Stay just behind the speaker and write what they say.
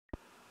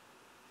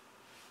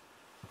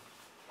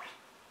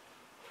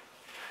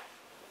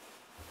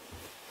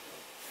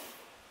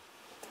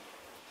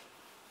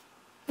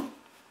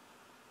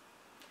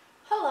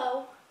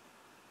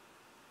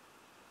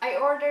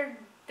ordered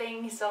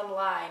things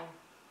online.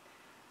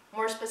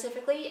 More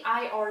specifically,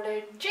 I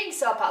ordered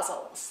jigsaw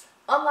puzzles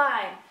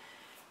online.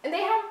 And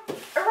they have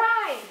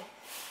arrived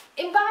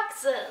in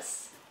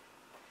boxes.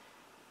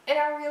 And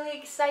I'm really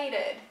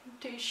excited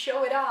to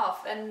show it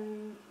off,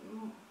 and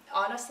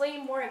honestly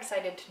more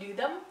excited to do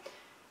them,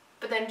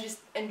 but then just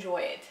enjoy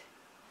it.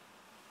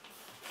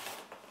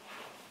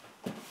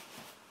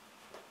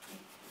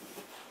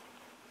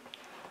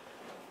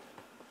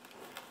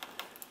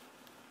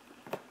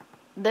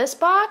 This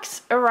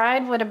box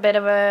arrived with a bit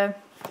of a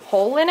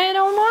hole in it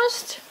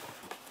almost.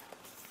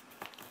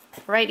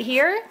 Right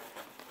here.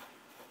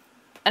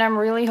 And I'm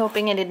really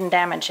hoping it didn't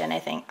damage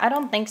anything. I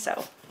don't think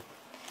so.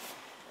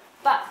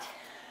 But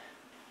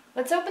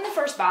let's open the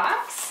first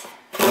box.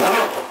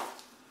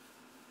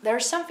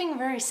 There's something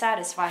very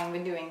satisfying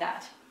with doing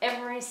that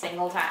every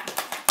single time.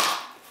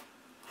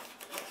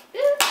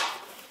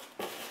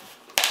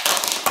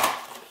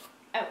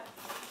 Oh.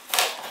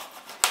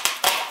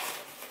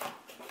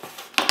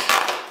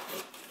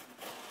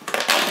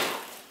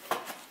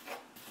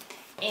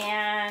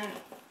 And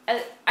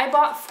I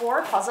bought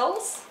 4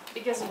 puzzles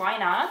because why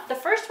not? The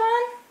first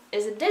one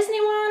is a Disney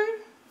one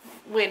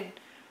with,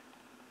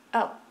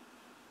 oh,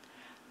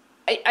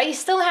 I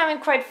still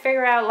haven't quite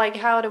figured out like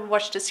how to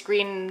watch the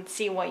screen and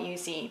see what you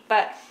see,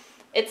 but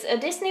it's a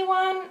Disney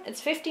one.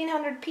 It's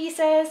 1,500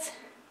 pieces,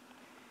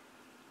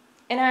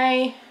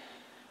 and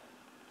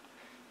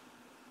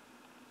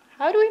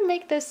how do we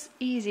make this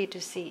easy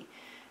to see?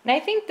 And I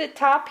think the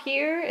top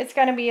here it's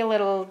gonna be a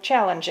little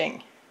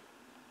challenging.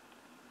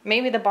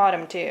 Maybe the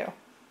bottom too.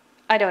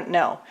 I don't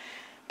know,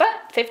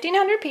 but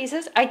 1,500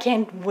 pieces. I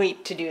can't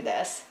wait to do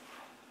this.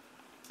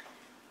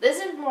 This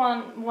is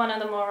one of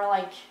the more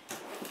like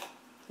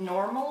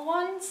normal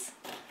ones.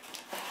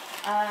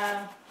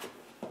 Yeah,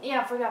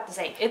 I forgot to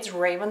say, it's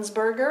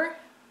Ravensburger.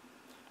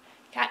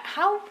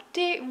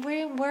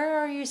 Where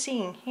are you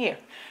seeing? Here,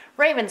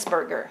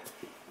 Ravensburger.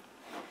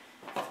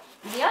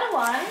 The other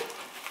one,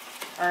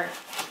 or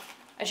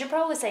I should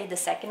probably say the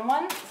second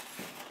one,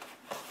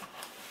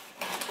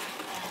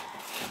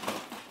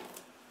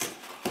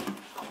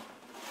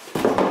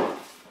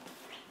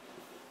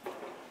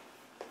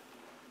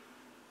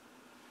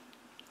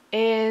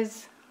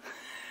 is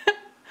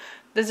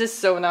this is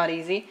so not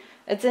easy.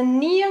 It's a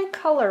neon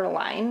color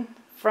line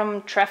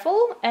from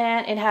Treffle,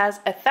 and it has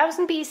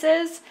 1,000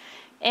 pieces,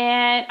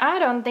 and I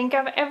don't think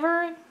I've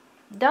ever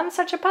done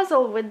such a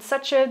puzzle with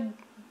such a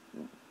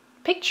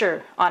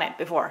picture on it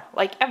before,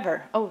 like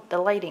ever. Oh, the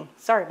lighting,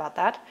 sorry about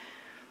that.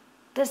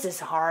 This is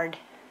hard,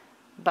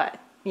 but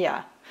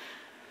yeah.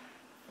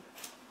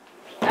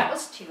 That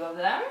was 2 of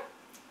them.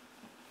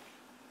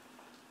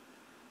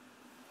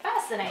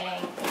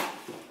 Fascinating.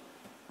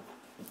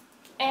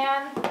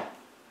 And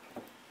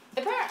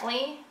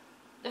apparently,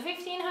 the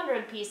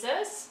 1,500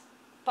 pieces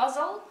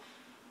puzzle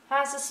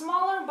has a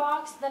smaller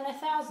box than a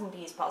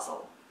 1,000-piece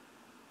puzzle.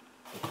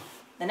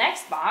 The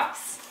next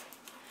box,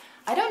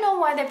 I don't know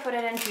why they put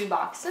it in 2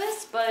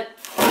 boxes, but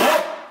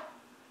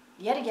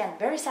yet again,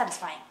 very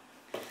satisfying.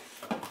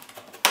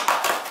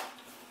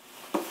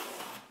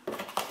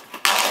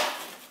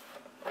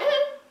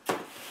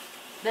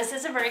 This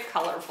is a very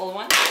colorful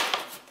one.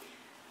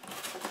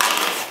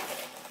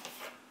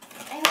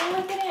 And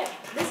look at it.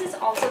 This is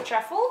also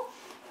Treffle,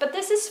 but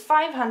this is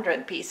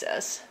 500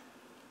 pieces.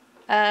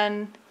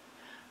 And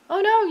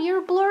oh no,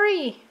 you're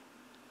blurry.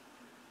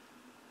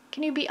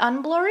 Can you be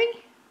unblurry?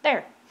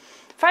 There.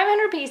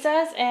 500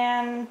 pieces,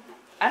 and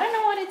I don't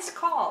know what it's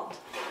called.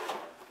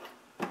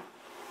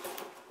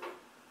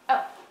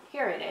 Oh,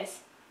 here it is.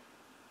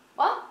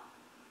 Well,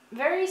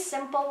 very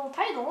simple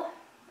title.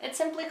 It's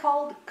simply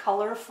called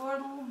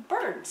Colorful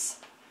Birds.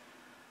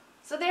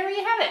 So there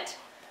you have it.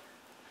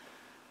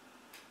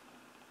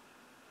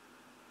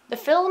 The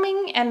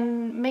filming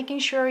and making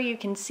sure you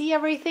can see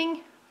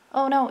everything.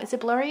 Oh no, is it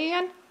blurry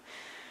again?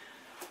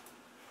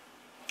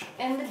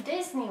 And the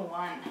Disney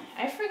one,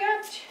 I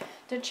forgot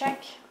to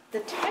check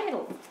the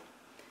title.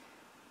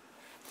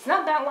 It's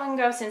not that long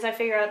ago since I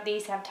figured out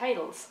these have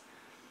titles.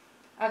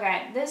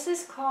 Okay, this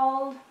is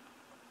called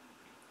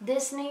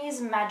Disney's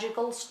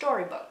Magical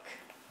Storybook.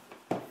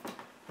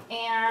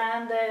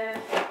 And the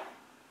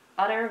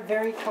other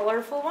very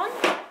colorful one,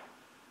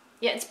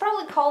 yeah, it's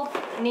probably called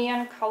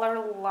Neon Color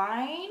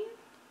Line.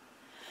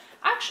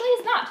 Actually,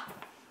 it's not.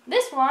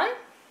 This one,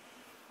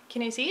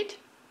 can you see it?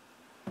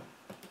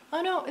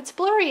 Oh no, it's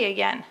blurry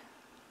again.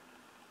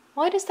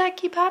 Why does that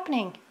keep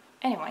happening?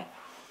 Anyway,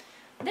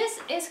 this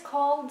is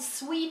called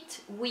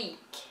Sweet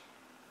Week.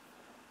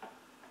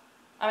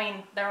 I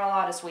mean, there are a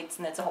lot of sweets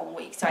and it's a whole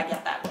week, so I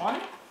get that one.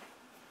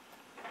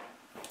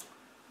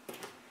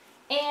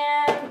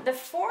 And the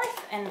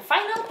 4th and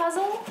final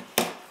puzzle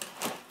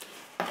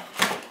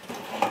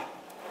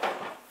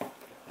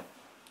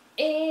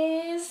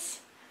is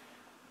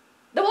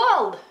the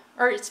world,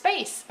 or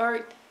space,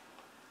 or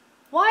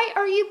why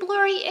are you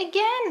blurry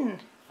again?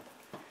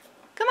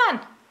 Come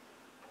on,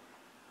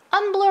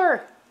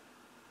 unblur.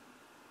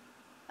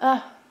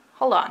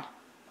 Hold on.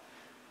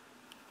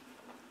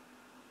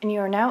 And you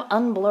are now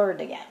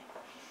unblurred again.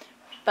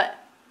 But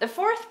the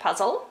fourth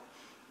puzzle,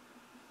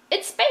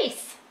 it's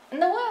space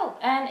in the world,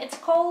 and it's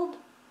called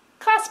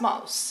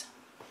Cosmos.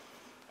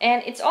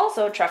 And it's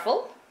also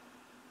truffle.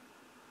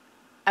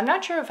 I'm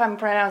not sure if I'm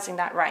pronouncing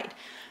that right.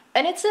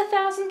 And it's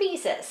 1,000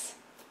 pieces.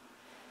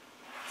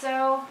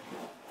 So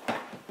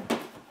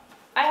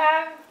I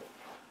have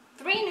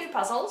 3 new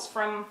puzzles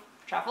from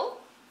Truffle.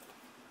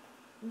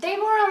 They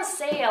were on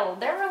sale.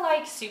 They were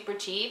like super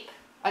cheap.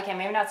 Okay,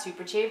 maybe not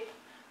super cheap,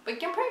 but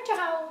compared to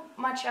how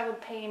much I would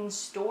pay in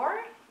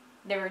store,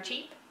 they were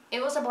cheap.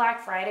 It was a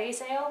Black Friday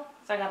sale,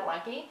 so I got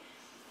lucky.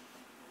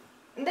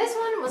 This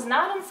one was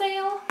not on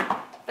sale,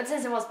 but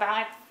since it was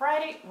Black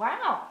Friday,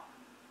 wow.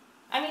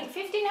 I mean,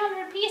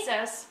 1,500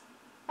 pieces.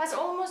 That's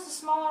almost a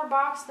smaller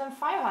box than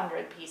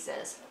 500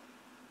 pieces.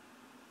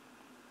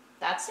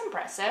 That's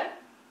impressive.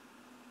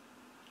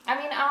 I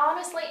mean,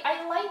 honestly,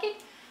 I like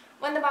it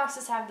when the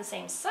boxes have the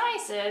same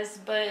sizes,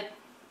 but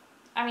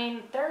I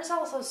mean, there's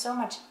also so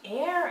much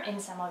air in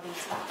some of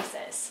these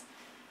boxes.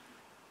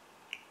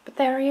 But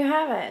there you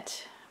have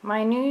it,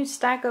 my new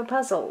stack of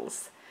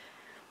puzzles.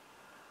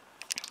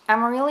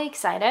 I'm really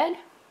excited.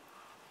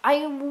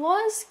 I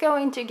was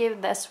going to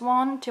give this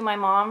one to my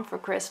mom for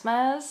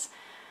Christmas,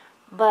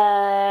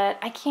 but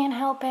I can't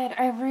help it.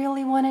 I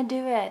really want to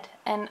do it.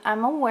 And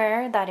I'm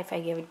aware that if I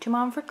give it to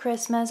Mom for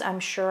Christmas, I'm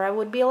sure I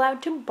would be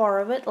allowed to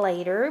borrow it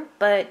later.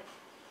 But,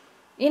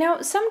 you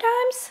know,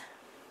 sometimes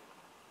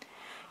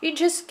you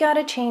just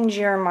gotta change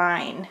your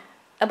mind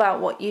about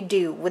what you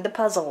do with the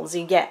puzzles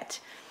you get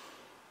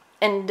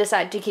and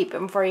decide to keep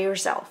them for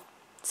yourself.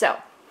 So,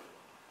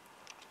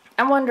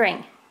 I'm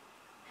wondering,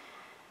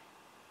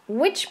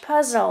 which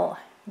puzzle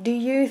do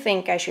you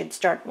think I should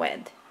start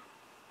with?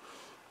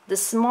 The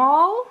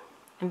small,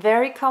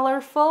 very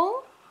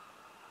colorful,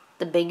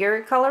 the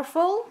bigger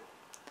colorful,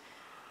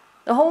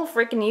 the whole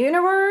freaking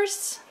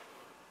universe,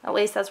 at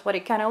least that's what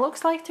it kind of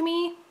looks like to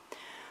me,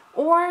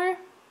 or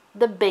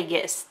the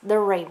biggest, the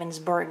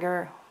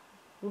Ravensburger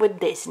with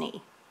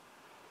Disney?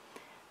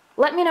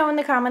 Let me know in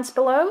the comments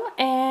below,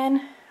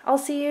 and I'll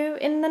see you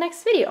in the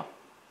next video.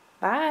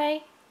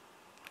 Bye!